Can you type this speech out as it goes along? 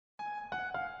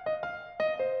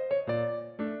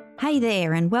Hi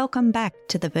there and welcome back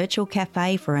to the Virtual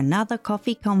Cafe for another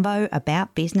coffee convo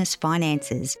about business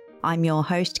finances. I'm your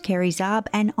host Kerry Zarb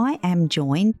and I am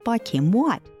joined by Kim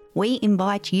White. We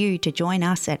invite you to join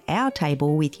us at our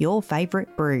table with your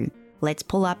favourite brew. Let's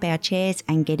pull up our chairs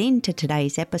and get into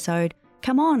today's episode.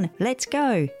 Come on, let's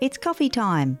go. It's coffee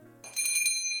time.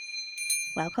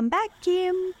 Welcome back,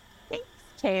 Kim. Thanks,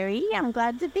 Kerry. I'm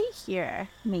glad to be here.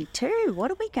 Me too. What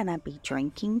are we going to be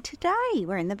drinking today?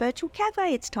 We're in the Virtual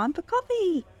Cafe. It's time for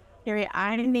coffee. Kerry,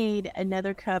 I need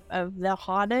another cup of the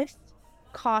hottest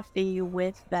coffee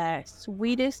with the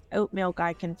sweetest oat milk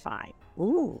I can find.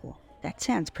 Ooh, that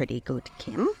sounds pretty good,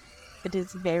 Kim. It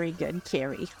is very good,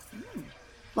 Kerry.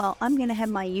 Well, I'm going to have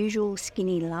my usual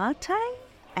skinny latte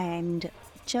and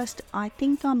I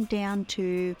think I'm down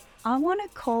to, I want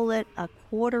to call it a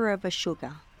quarter of a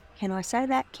sugar. Can I say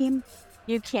that, Kim?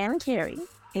 You can, Kerry.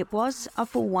 It was a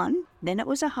full one, then it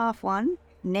was a half one.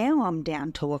 Now I'm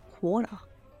down to a quarter.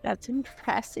 That's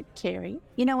impressive, Kerry.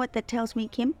 You know what that tells me,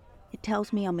 Kim? It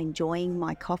tells me I'm enjoying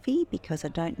my coffee because I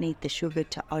don't need the sugar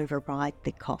to override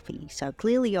the coffee. So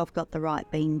clearly I've got the right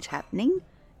beans happening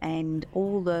and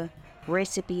all the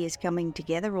recipe is coming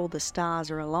together, all the stars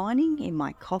are aligning in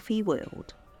my coffee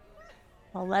world.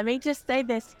 Well, let me just say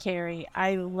this, Kerry.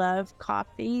 I love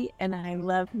coffee and I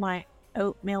love my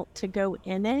oat milk to go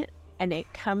in it. And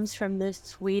it comes from the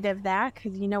sweet of that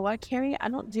because you know what, Kerry? I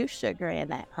don't do sugar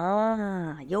in it.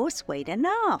 Ah, you're sweet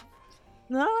enough.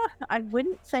 No, I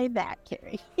wouldn't say that,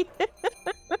 Kerry.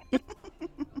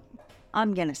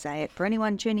 I'm going to say it. For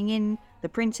anyone tuning in, the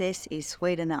princess is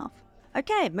sweet enough.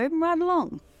 Okay, moving right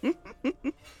along.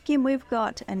 Kim, we've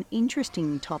got an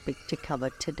interesting topic to cover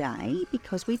today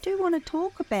because we do want to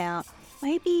talk about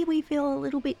maybe we feel a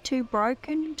little bit too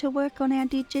broken to work on our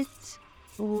digits.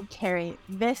 Oh, Kerry,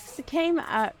 this came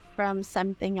up from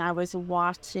something I was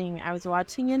watching. I was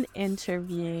watching an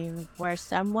interview where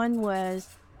someone was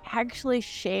actually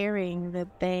sharing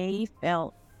that they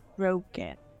felt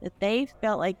broken, that they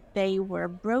felt like they were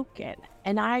broken.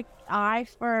 And I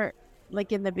for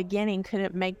like in the beginning,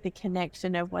 couldn't make the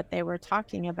connection of what they were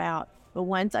talking about. But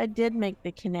once I did make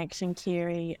the connection,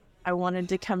 Kerry, I wanted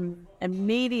to come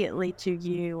immediately to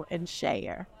you and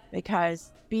share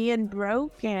because being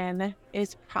broken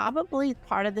is probably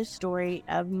part of the story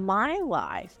of my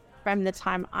life from the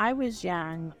time I was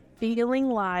young, feeling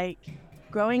like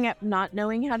growing up, not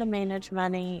knowing how to manage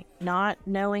money, not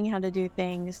knowing how to do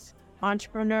things,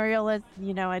 entrepreneurial as,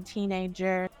 a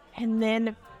teenager, and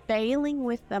then failing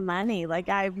with the money. Like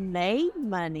I've made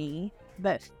money,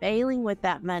 but failing with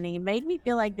that money made me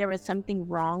feel like there was something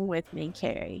wrong with me,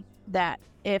 Kerry. That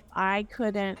if I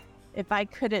couldn't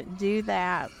do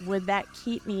that, would that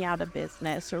keep me out of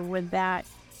business or would that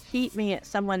keep me at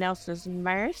someone else's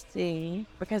mercy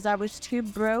because I was too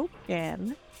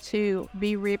broken to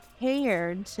be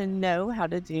repaired to know how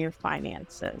to do your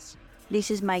finances? This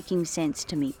is making sense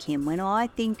to me, Kim. When I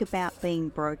think about being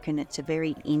broken, it's a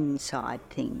very inside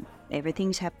thing.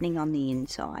 Everything's happening on the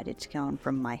inside. It's going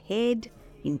from my head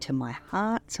into my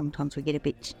heart. Sometimes we get a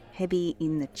bit heavy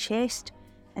in the chest,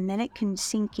 and then it can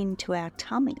sink into our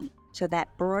tummy. So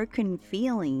that broken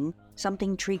feeling,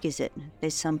 something triggers it.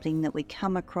 There's something that we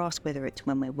come across, whether it's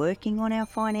when we're working on our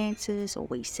finances or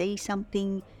we see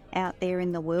something out there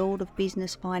in the world of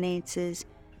business finances,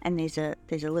 and there's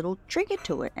a little trigger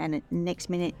to it, and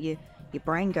next minute your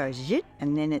brain goes zit,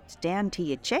 and then it's down to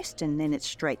your chest, and then it's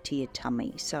straight to your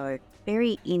tummy. So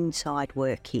very inside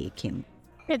work here, Kim.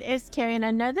 It is, Kerry, and I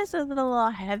know this is a little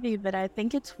heavy, but I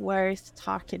think it's worth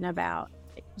talking about.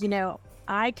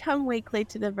 I come weekly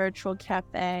to the Virtual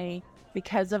Cafe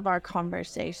because of our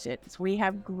conversations. We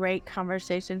have great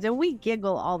conversations, and we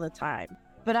giggle all the time.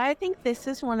 But I think this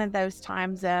is one of those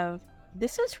times of,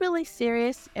 this is really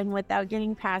serious, and without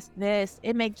getting past this,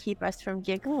 it may keep us from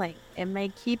giggling. It may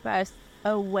keep us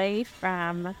away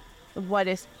from what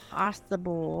is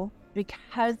possible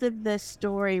because of the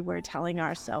story we're telling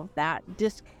ourselves, that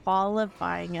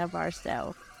disqualifying of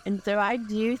ourselves. And so I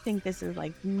do think this is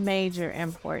like major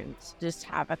importance to just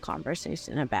have a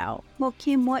conversation about. Well,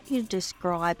 Kim, what you're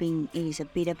describing is a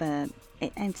bit of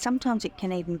and sometimes it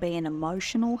can even be an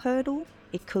emotional hurdle.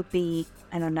 It could be,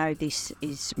 and I know this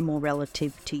is more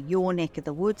relative to your neck of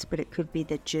the woods, but it could be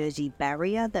the Jersey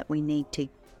barrier that we need to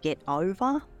get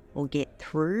over or get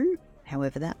through,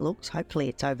 however that looks. Hopefully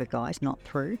it's over, guys, not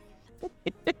through.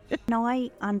 And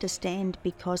I understand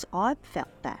because I've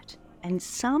felt that. And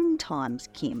sometimes,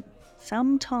 Kim,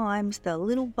 the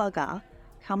little bugger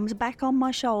comes back on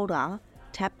my shoulder,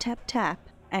 tap, tap, tap,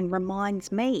 and reminds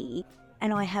me.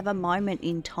 And I have a moment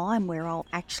in time where I'll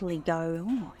actually go,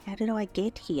 oh, how did I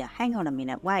get here? Hang on a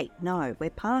minute. Wait, no, we're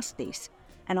past this.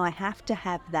 And I have to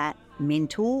have that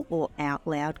mental or out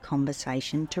loud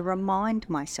conversation to remind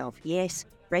myself, yes,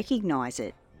 recognize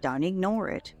it, don't ignore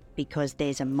it, because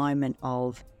there's a moment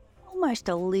of almost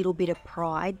a little bit of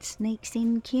pride sneaks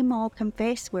in, Kim, I'll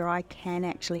confess, where I can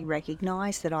actually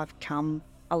recognize that I've come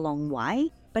a long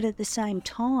way. But at the same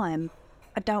time,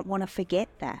 I don't want to forget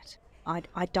that.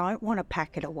 I don't want to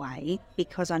pack it away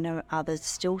because I know others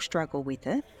still struggle with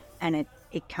it, and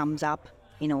it comes up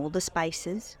in all the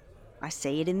spaces. I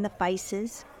see it in the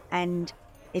faces, and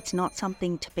it's not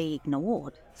something to be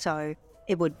ignored. So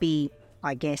it would be,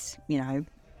 I guess,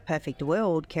 perfect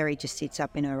world, Kerry just sits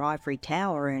up in her ivory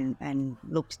tower and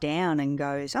looks down and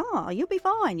goes, oh, you'll be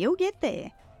fine, you'll get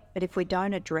there. But if we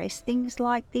don't address things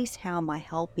like this, how am I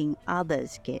helping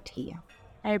others get here?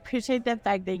 I appreciate the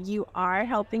fact that you are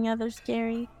helping others,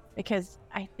 Gary, because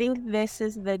I think this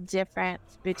is the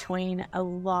difference between a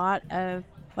lot of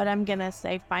what I'm going to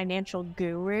say financial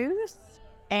gurus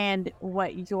and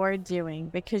what you're doing,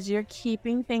 because you're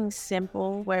keeping things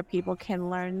simple where people can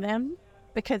learn them,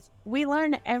 because we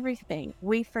learn everything.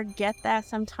 We forget that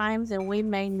sometimes, and we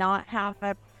may not have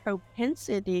a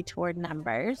propensity toward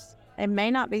numbers. It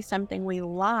may not be something we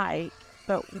like,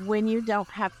 but when you don't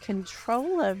have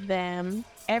control of them,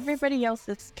 everybody else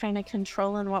is kind of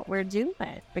controlling what we're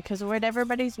doing because we're at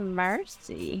everybody's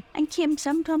mercy. And Kim,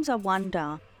 sometimes I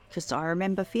wonder, because I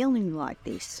remember feeling like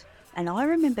this, and I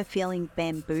remember feeling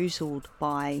bamboozled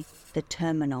by the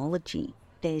terminology.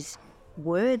 There's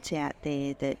words out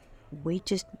there that we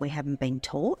haven't been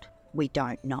taught, we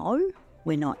don't know,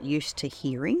 we're not used to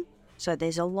hearing. So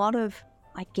there's a lot of,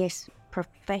 I guess,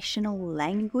 professional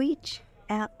language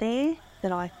out there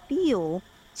that I feel,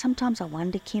 sometimes I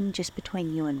wonder, Kim, just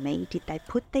between you and me, did they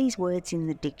put these words in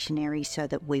the dictionary so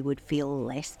that we would feel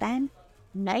less than?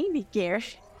 Maybe, Gary.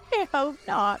 I hope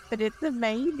not, but it's a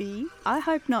maybe. I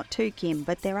hope not too, Kim,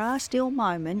 but there are still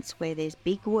moments where there's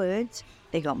big words,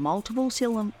 they've got multiple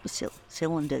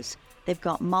cylinders. They've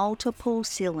got multiple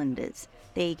cylinders.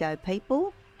 There you go,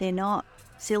 people. They're not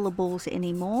syllables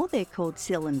anymore, they're called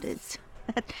cylinders.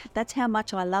 That's how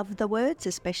much I love the words,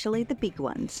 especially the big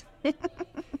ones.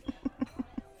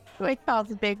 We call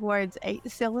the big words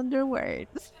 8-cylinder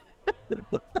words.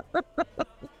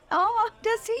 Oh,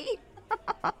 does he?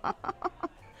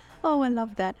 Oh, I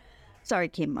love that. Sorry,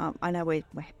 Kim, I know we're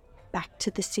back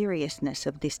to the seriousness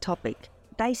of this topic.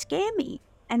 They scare me,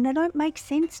 and they don't make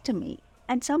sense to me.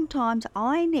 And sometimes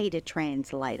I need a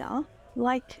translator.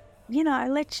 Like,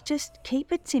 let's just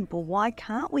keep it simple. Why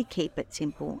can't we keep it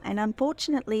simple? And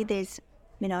unfortunately, there's,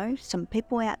 some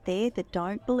people out there that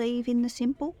don't believe in the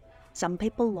simple. Some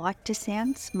people like to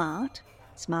sound smart,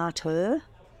 smarter,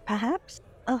 perhaps.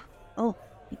 Oh,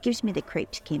 it gives me the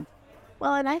creeps, Kim.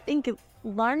 Well, and I think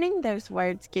learning those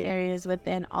words, Gary, is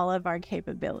within all of our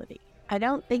capability. I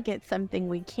don't think it's something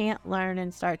we can't learn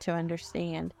and start to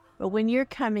understand. But when you're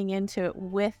coming into it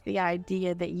with the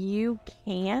idea that you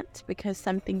can't because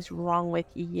something's wrong with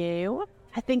you,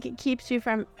 I think it keeps you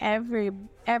from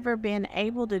ever being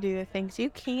able to do the things you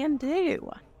can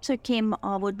do. So, Kim,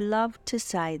 I would love to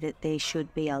say that there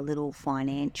should be a little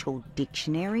financial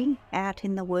dictionary out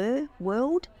in the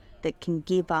world that can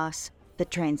give us the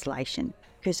translation.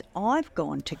 Because I've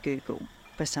gone to Google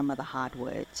for some of the hard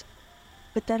words,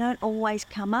 but they don't always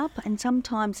come up, and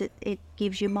sometimes it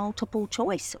gives you multiple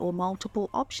choice or multiple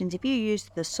options. If you use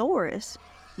thesaurus,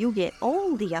 you'll get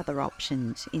all the other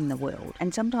options in the world,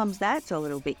 and sometimes that's a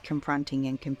little bit confronting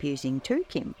and confusing too,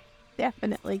 Kim.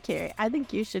 Definitely, Carrie. I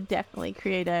think you should definitely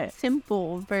create a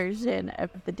simple version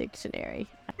of the dictionary.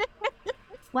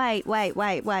 Wait.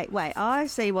 I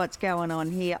see what's going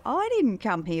on here. I didn't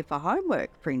come here for homework,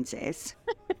 Princess.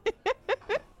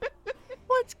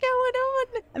 What's going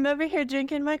on? I'm over here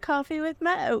drinking my coffee with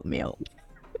my oatmeal.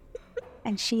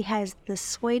 And she has the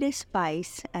sweetest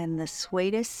face and the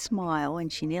sweetest smile,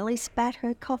 and she nearly spat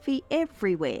her coffee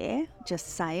everywhere.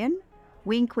 Just saying.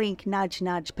 Wink, wink, nudge,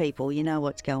 nudge, people. You know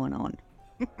what's going on.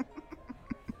 I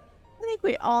think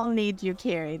we all need you,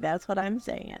 Carrie. That's what I'm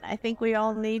saying. I think we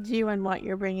all need you and what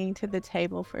you're bringing to the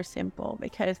table for Simple,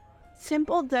 because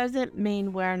simple doesn't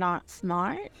mean we're not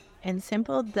smart, and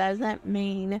simple doesn't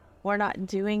mean we're not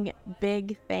doing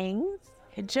big things.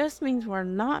 It just means we're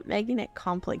not making it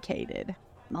complicated.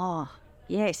 Oh,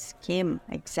 yes, Kim.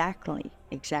 Exactly.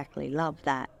 Love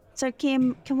that. So,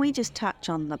 Kim, can we just touch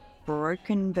on the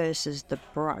broken versus the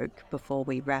broke before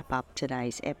we wrap up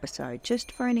today's episode,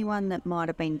 just for anyone that might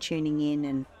have been tuning in?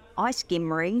 And I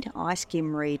skim read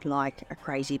like a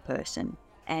crazy person,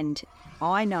 and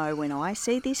I know when I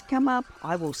see this come up,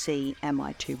 I will see, am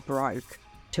I too broke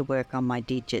to work on my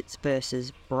digits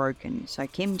versus broken? So,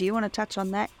 Kim, do you want to touch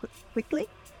on that quickly?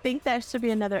 think that should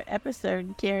be another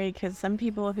episode, Carrie, because some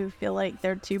people who feel like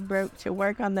they're too broke to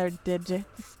work on their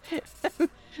digits,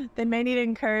 they may need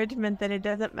encouragement that it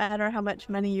doesn't matter how much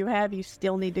money you have, you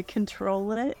still need to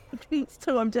control it.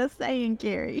 So I'm just saying,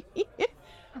 Carrie.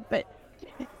 But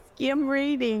skim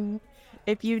reading,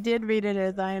 if you did read it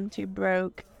as I am too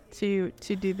broke to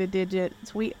do the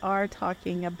digits, we are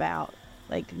talking about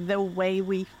like the way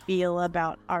we feel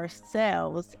about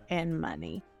ourselves and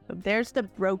money. So there's the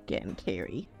broken,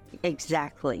 Carrie.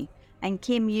 Exactly. And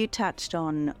Kim, you touched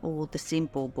on all the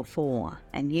simple before,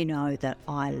 and you know that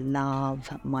I love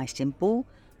my simple,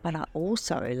 but I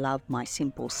also love my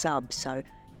simple sub. So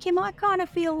Kim, I kind of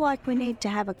feel like we need to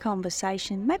have a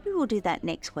conversation. Maybe we'll do that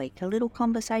next week, a little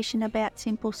conversation about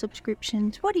simple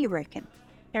subscriptions. What do you reckon?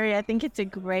 Harry, I think it's a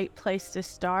great place to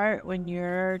start when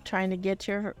you're trying to get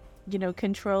your,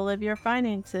 control of your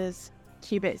finances.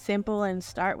 Keep it simple and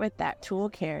start with that tool,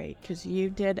 Carrie, because you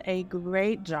did a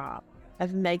great job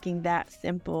of making that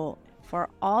simple for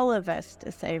all of us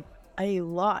to save a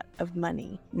lot of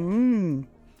money.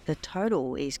 The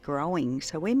total is growing,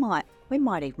 so we might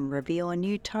even reveal a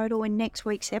new total in next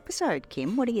week's episode,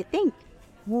 Kim. What do you think?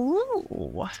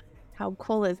 Ooh, how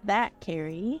cool is that,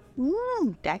 Carrie?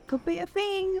 That could be a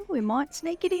thing. We might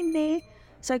sneak it in there.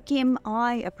 So, Kim,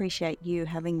 I appreciate you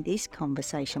having this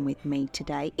conversation with me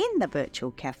today in the virtual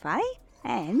cafe,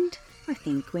 and I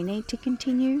think we need to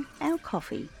continue our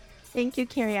coffee. Thank you,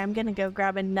 Carrie. I'm going to go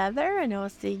grab another, and I'll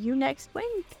see you next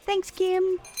week. Thanks,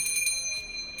 Kim.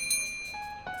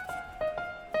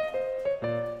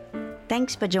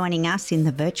 Thanks for joining us in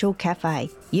the Virtual Cafe.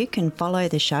 You can follow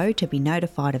the show to be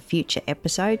notified of future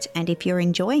episodes, and if you're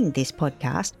enjoying this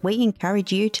podcast, we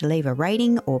encourage you to leave a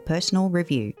rating or personal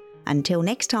review. Until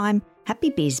next time,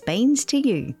 happy biz beans to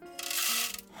you.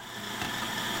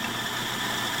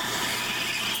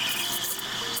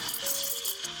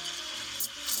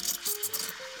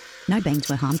 No beans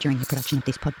were harmed during the production of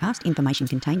this podcast. Information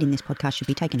contained in this podcast should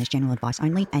be taken as general advice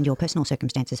only, and your personal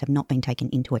circumstances have not been taken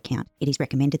into account. It is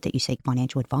recommended that you seek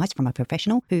financial advice from a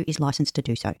professional who is licensed to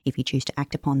do so. If you choose to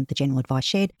act upon the general advice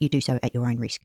shared, you do so at your own risk.